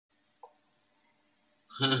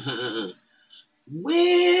Will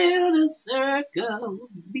the circle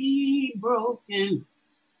be broken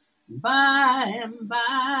by and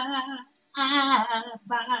by? By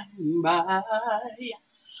and by.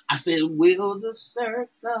 I said, will the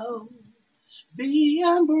circle be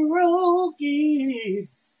unbroken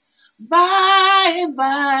by and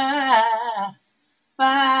by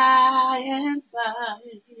and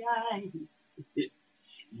by?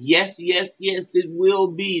 Yes, yes, yes, it will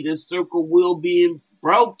be. The circle will be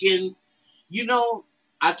broken. You know,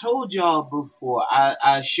 I told y'all before,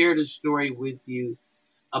 I shared a story with you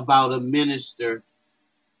about a minister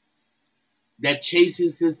that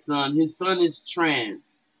chases his son. His son is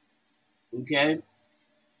trans, okay?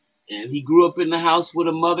 And he grew up in the house with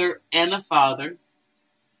a mother and a father,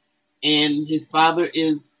 and his father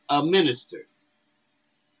is a minister.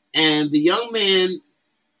 And the young man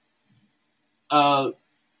uh,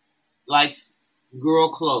 likes girl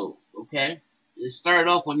clothes, okay? It started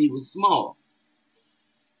off when he was small.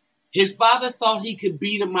 His father thought he could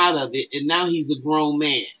beat him out of it, and now he's a grown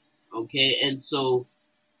man, okay? And so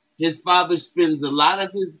his father spends a lot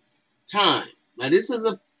of his time. Now, this is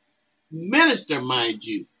a minister, mind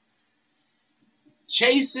you,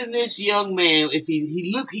 chasing this young man. If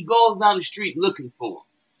he goes down the street looking for him.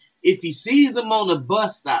 If he sees him on a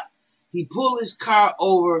bus stop, he pull his car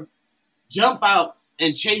over, jump out,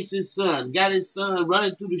 and chase his son. Got his son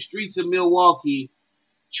running through the streets of Milwaukee,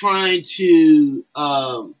 trying to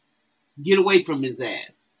get away from his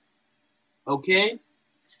ass. Okay?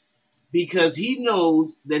 Because he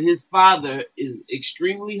knows that his father is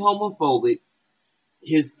extremely homophobic.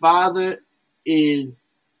 His father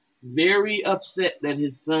is very upset that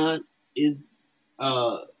his son is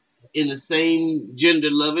in the same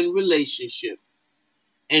gender-loving relationship,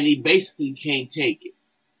 and he basically can't take it.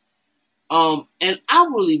 And I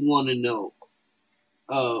really want to know,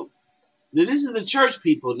 this is the church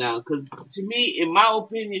people now, because to me, in my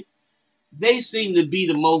opinion, they seem to be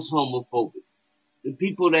the most homophobic. The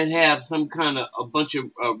people that have some kind of a bunch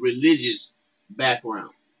of religious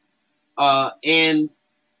background. And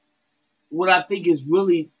what I think is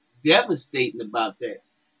really devastating about that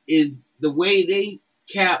is the way they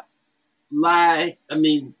lie. I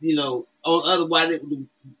mean, you know, on otherwise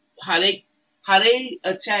how they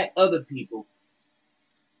attack other people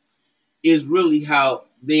is really how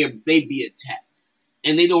they be attacked,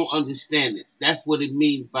 and they don't understand it. That's what it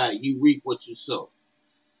means by you reap what you sow.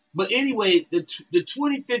 But anyway, the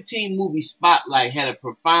 2015 movie Spotlight had a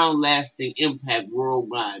profound, lasting impact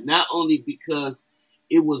worldwide, not only because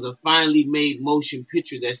it was a finely made motion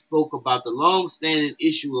picture that spoke about the long-standing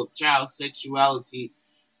issue of child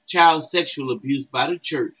sexual abuse by the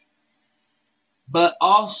church, but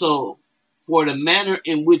also for the manner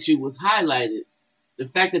in which it was highlighted. The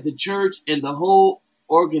fact that the church and the whole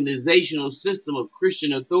organizational system of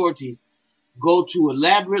Christian authorities go to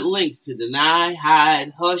elaborate lengths to deny,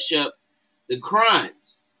 hide, hush up the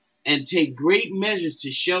crimes, and take great measures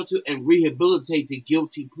to shelter and rehabilitate the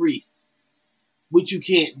guilty priests, which you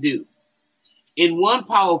can't do. In one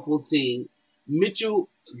powerful scene, Mitchell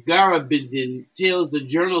Garabedian tells the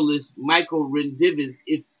journalist Michael Rendivis,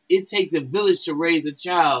 if it takes a village to raise a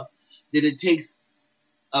child, then it takes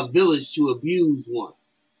a village to abuse one.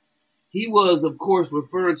 He was, of course,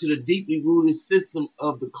 referring to the deeply rooted system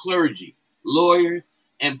of the clergy, lawyers,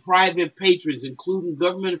 and private patrons, including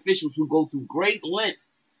government officials who go through great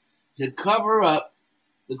lengths to cover up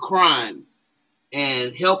the crimes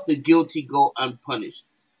and help the guilty go unpunished.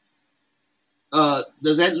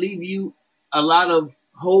 Does that leave you a lot of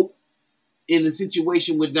hope in the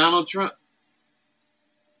situation with Donald Trump?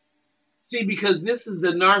 See, because this is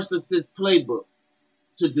the narcissist playbook: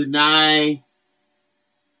 to deny,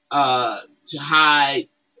 to hide,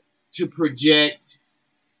 to project.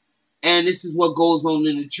 And this is what goes on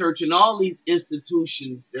in the church and all these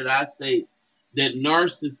institutions that I say that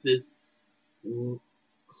narcissists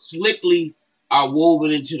slickly are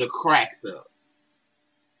woven into the cracks of.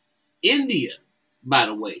 India, by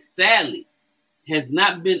the way, sadly, has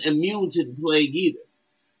not been immune to the plague either.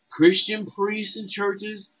 Christian priests and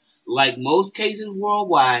churches, like most cases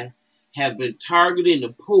worldwide, have been targeting the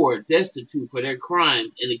poor, destitute for their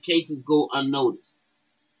crimes, and the cases go unnoticed.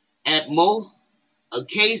 At most, a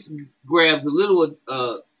case grabs a little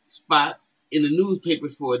spot in the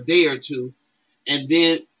newspapers for a day or two, and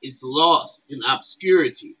then it's lost in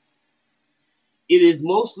obscurity. It is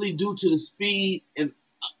mostly due to the speed and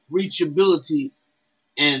reachability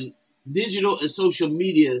and digital and social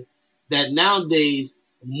media that nowadays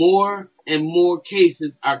more and more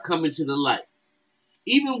cases are coming to the light.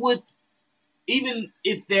 Even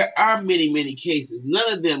if there are many cases,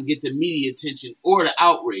 none of them get the media attention or the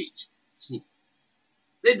outrage.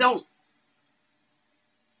 They don't.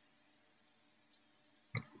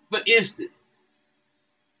 For instance,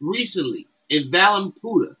 recently in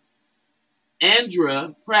Valampura,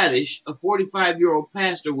 Andhra Pradesh, a 45-year-old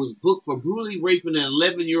pastor, was booked for brutally raping an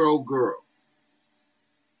 11-year-old girl.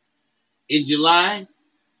 In July,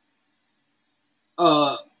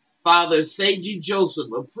 Father Seiji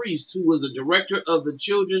Joseph, a priest who was a director of the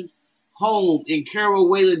children's home in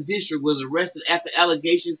Kerala district, was arrested after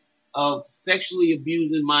allegations of sexually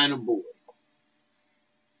abusing minor boys.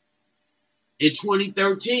 In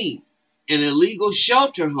 2013, an illegal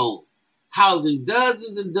shelter home housing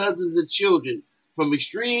dozens and dozens of children from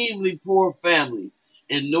extremely poor families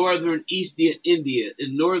in northern eastern India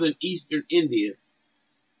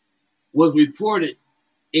was reported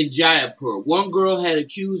in Jaipur. One girl had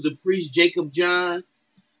accused the priest Jacob John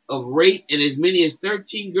of rape, and as many as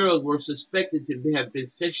 13 girls were suspected to have been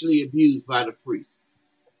sexually abused by the priest.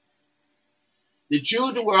 The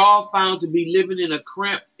children were all found to be living in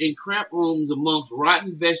cramped rooms amongst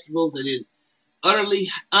rotten vegetables and in utterly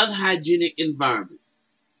unhygienic environment.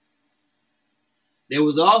 There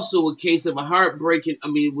was also a case of a heartbreaking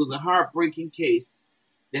case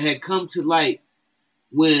that had come to light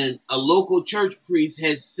when a local church priest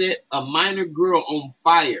had set a minor girl on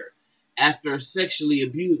fire after sexually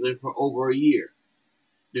abusing her for over a year.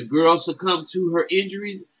 The girl succumbed to her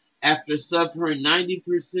injuries after suffering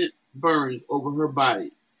 90% burns over her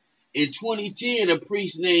body. In 2010, a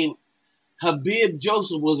priest named Habib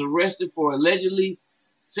Joseph was arrested for allegedly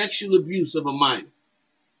sexual abuse of a minor.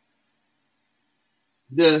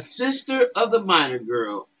 The sister of the minor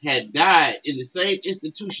girl had died in the same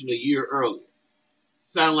institution a year earlier.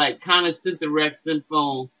 Sound like Connor Sintharax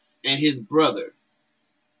Symphone and his brother,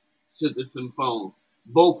 Sintha Symphone.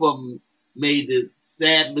 Both of them made the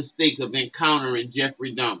sad mistake of encountering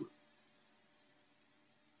Jeffrey Dahmer.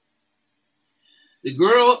 The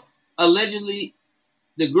girl alleged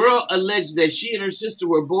that she and her sister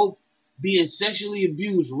were both being sexually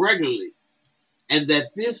abused regularly, and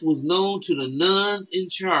that this was known to the nuns in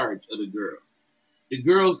charge of the girl. The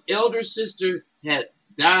girl's elder sister had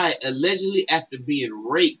died allegedly after being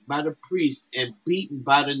raped by the priest and beaten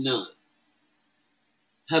by the nun.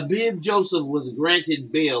 Habib Joseph was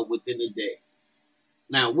granted bail within a day.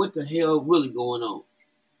 Now, what the hell really going on?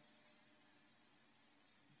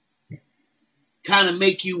 Kind of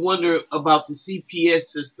make you wonder about the CPS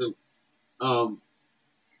system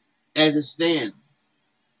as it stands.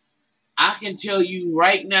 I can tell you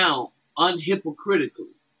right now, unhypocritically,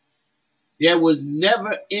 there was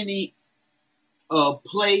never any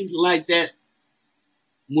play like that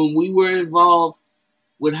when we were involved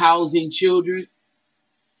with housing children.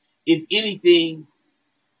 If anything,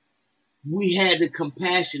 we had the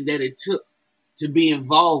compassion that it took to be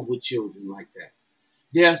involved with children like that.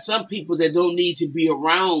 There are some people that don't need to be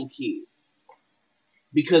around kids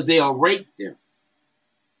because they'll rape them.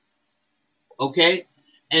 Okay?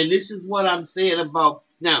 And this is what I'm saying about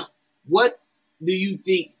now. What do you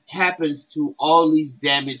think happens to all these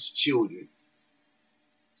damaged children?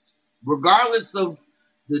 Regardless of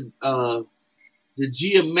the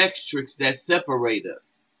geometrics that separate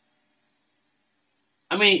us.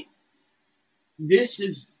 I mean, this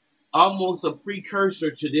is almost a precursor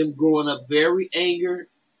to them growing up very angry,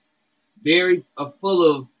 very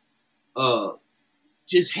full of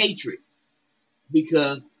just hatred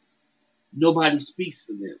because nobody speaks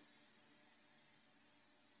for them.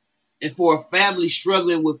 And for a family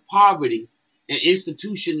struggling with poverty, an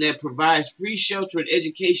institution that provides free shelter and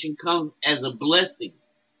education comes as a blessing.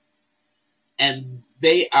 And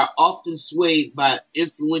they are often swayed by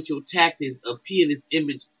influential tactics of pianist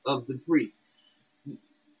image of the priest.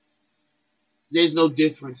 There's no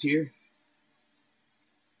difference here.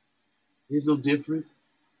 There's no difference.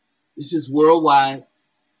 This is worldwide.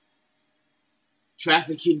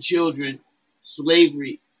 Trafficking children,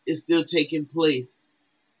 slavery is still taking place.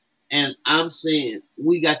 And I'm saying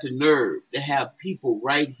we got the nerve to have people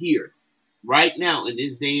right here, right now in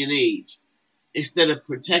this day and age, instead of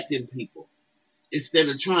protecting people, instead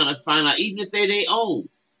of trying to find out, even if they're their own,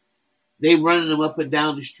 they running them up and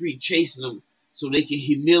down the street, chasing them so they can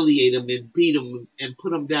humiliate them and beat them and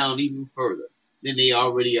put them down even further than they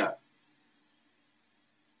already are.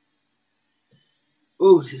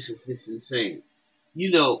 Oh, this is insane.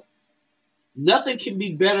 You know, nothing can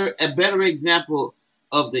be a better example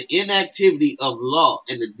of the inactivity of law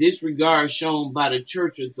and the disregard shown by the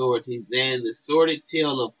church authorities than the sordid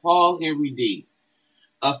tale of Paul Henry Dean,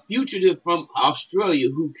 a fugitive from Australia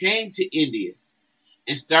who came to India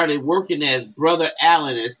and started working as Brother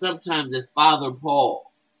Allen and sometimes as Father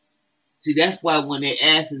Paul. See, that's why when they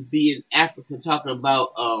ask us be in Africa talking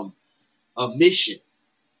about a mission,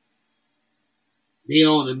 They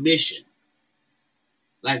on a mission.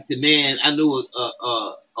 Like the man, I knew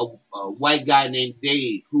a white guy named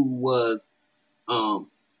Dave who was um,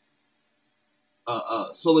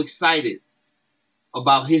 so excited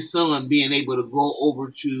about his son being able to go over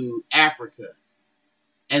to Africa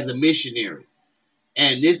as a missionary.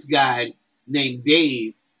 And this guy named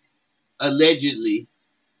Dave allegedly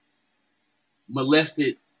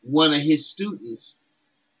molested one of his students,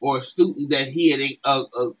 or a student that he had,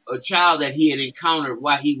 a child that he had encountered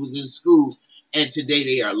while he was in school, and today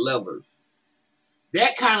they are lovers.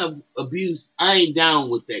 That kind of abuse, I ain't down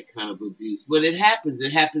with that kind of abuse, but it happens.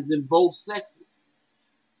 It happens in both sexes.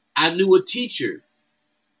 I knew a teacher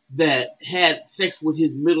that had sex with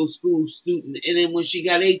his middle school student, and then when she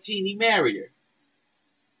got 18, he married her.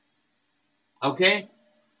 Okay?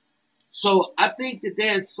 So I think that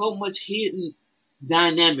there's so much hidden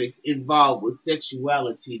dynamics involved with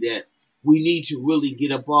sexuality that we need to really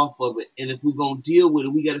get up off of it. And if we're going to deal with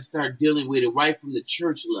it, we got to start dealing with it right from the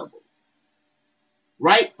church level.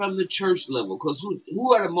 Right from the church level. Because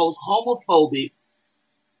who are the most homophobic,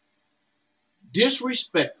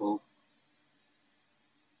 disrespectful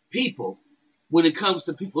people when it comes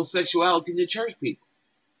to people's sexuality? In the church people.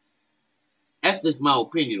 That's just my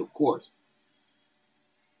opinion, of course.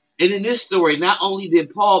 And in this story, not only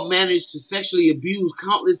did Paul manage to sexually abuse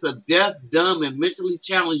countless of deaf, dumb, and mentally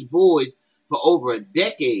challenged boys for over a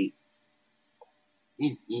decade,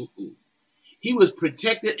 he was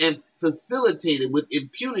protected and facilitated with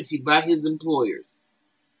impunity by his employers.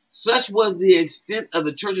 Such was the extent of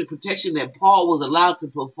the church's protection that Paul was allowed to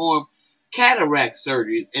perform cataract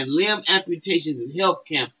surgeries and limb amputations in health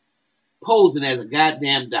camps, posing as a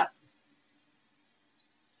goddamn doctor.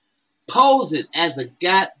 Posing as a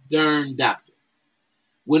goddamn doctor.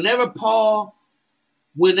 Whenever Paul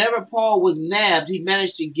was nabbed, he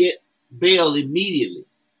managed to get bail immediately,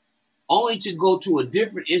 only to go to a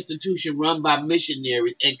different institution run by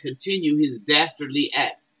missionaries and continue his dastardly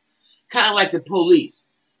acts. Kind of like the police.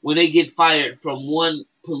 When they get fired from one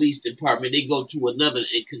police department, they go to another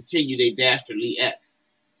and continue their dastardly acts.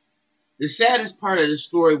 The saddest part of the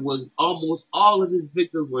story was almost all of his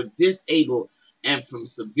victims were disabled and from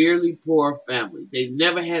severely poor families. They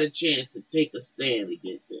never had a chance to take a stand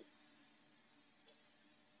against it.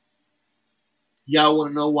 Y'all want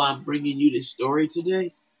to know why I'm bringing you this story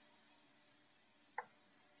today?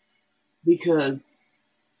 Because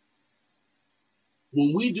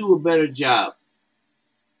when we do a better job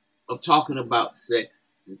of talking about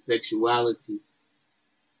sex and sexuality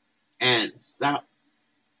and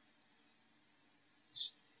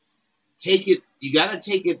you got to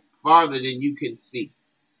take it farther than you can see.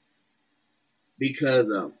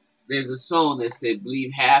 Because there's a song that said,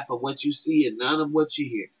 believe half of what you see and none of what you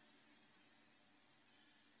hear.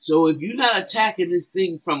 So if you're not attacking this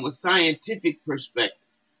thing from a scientific perspective,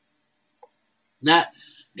 not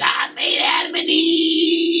God made Adam and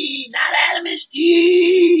Eve, not Adam and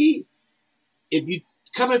Steve. If you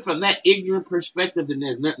coming from that ignorant perspective, then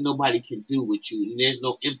there's nothing nobody can do with you, and there's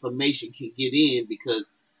no information can get in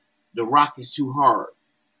because the rock is too hard.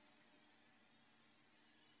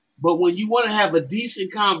 But when you want to have a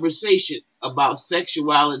decent conversation about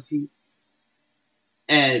sexuality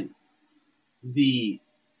and the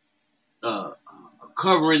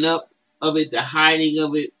covering up of it, the hiding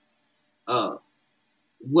of it,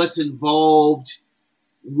 what's involved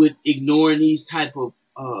with ignoring these type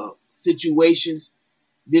of situations,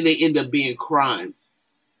 then they end up being crimes.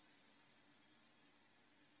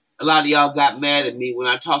 A lot of y'all got mad at me when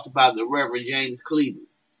I talked about the Reverend James Cleveland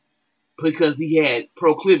because he had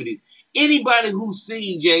proclivities. Anybody who's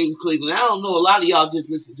seen James Cleveland, I don't know, a lot of y'all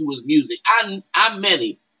just listen to his music. I met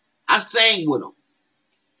him. I sang with him.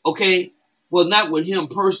 Okay? Well, not with him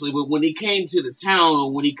personally, but when he came to the town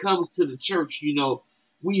or when he comes to the church, you know,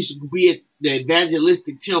 we used to be at the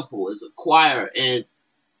evangelistic temple as a choir, and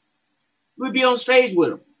we'd be on stage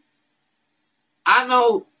with him. I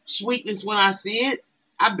know sweetness when I see it.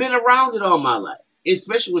 I've been around it all my life,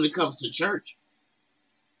 especially when it comes to church.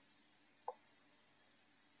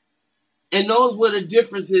 And those were the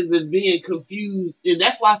differences of being confused. And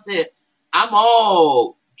that's why I said I'm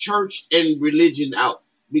all church and religion out.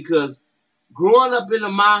 Because growing up in a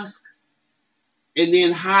mosque and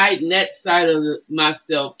then hiding that side of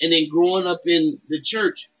myself and then growing up in the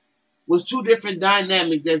church was two different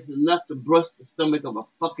dynamics that's enough to bust the stomach of a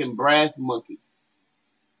fucking brass monkey.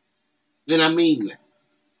 And I mean that.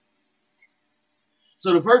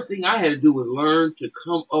 So the first thing I had to do was learn to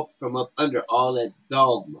come up from up under all that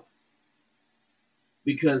dogma.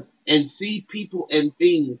 And see people and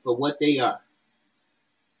things for what they are.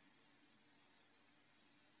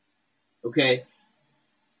 Okay?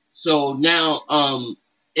 So now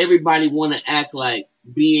everybody want to act like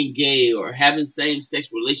being gay or having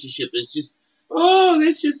same-sex relationship is just, oh,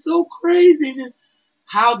 that's just so crazy. Just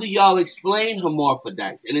how do y'all explain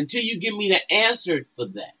hermaphrodites? And until you give me the answer for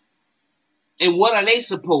that, and what are they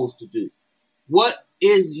supposed to do? What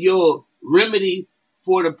is your remedy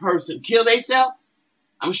for the person? Kill themselves?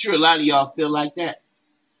 I'm sure a lot of y'all feel like that.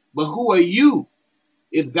 But who are you?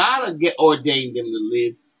 If God ordained them to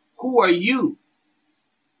live, who are you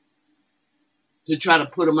to try to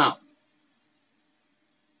put them out?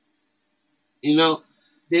 You know,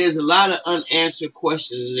 there's a lot of unanswered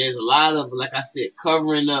questions, and there's a lot of, like I said,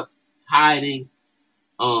 covering up, hiding,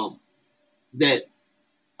 that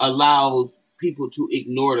allows people to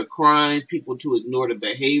ignore the crimes, people to ignore the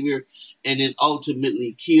behavior, and then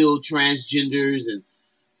ultimately kill transgenders and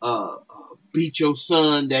beat your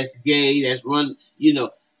son that's gay, that's run,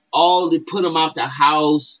 all they put them out the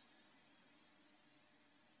house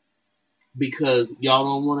because y'all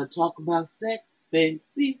don't want to talk about sex,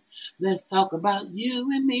 baby. Let's talk about you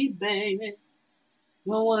and me, baby.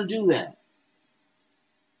 You don't want to do that.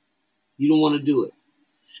 You don't want to do it.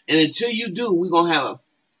 And until you do, we're going to have a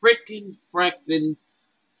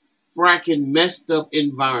fracking messed up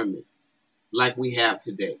environment like we have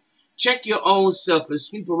today. Check your own self and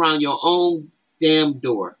sweep around your own damn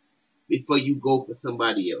door before you go for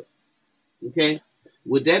somebody else. Okay?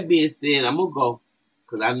 With that being said, I'm going to go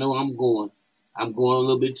because I know I'm going. I'm going a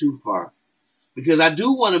little bit too far. Because I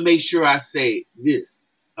do want to make sure I say this.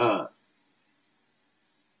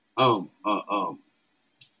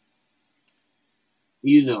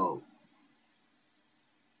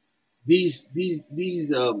 These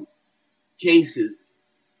cases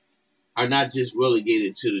are not just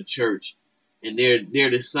relegated to the church, and they're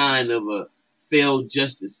the sign of a failed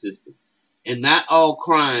justice system. And not all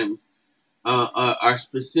crimes are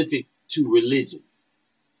specific to religion.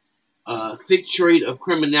 Sick trait of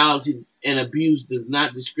criminality and abuse does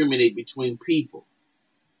not discriminate between people,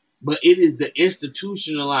 but it is the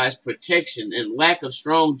institutionalized protection and lack of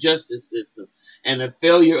strong justice system and the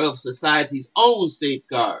failure of society's own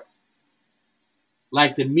safeguards,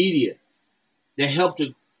 like the media, that help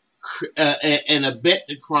to and abet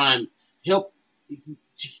the crime, help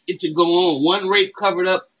it to go on. One rape covered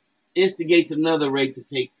up instigates another rape to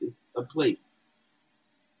take place.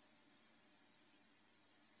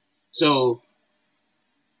 So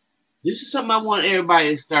this is something I want everybody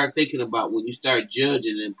to start thinking about when you start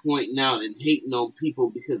judging and pointing out and hating on people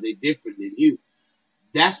because they're different than you.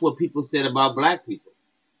 That's what people said about black people.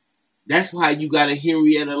 That's how you got a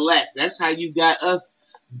Henrietta Lacks. That's how you got us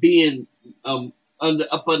being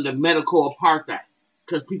under medical apartheid,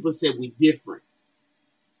 because people said we different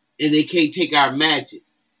and they can't take our magic.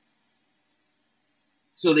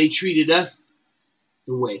 So they treated us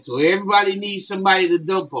the way. So everybody needs somebody to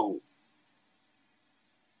dump on.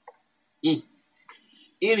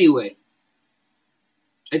 Anyway,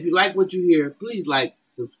 if you like what you hear, please like,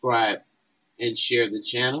 subscribe, and share the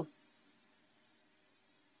channel.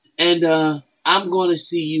 And I'm going to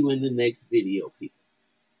see you in the next video, people.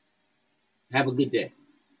 Have a good day.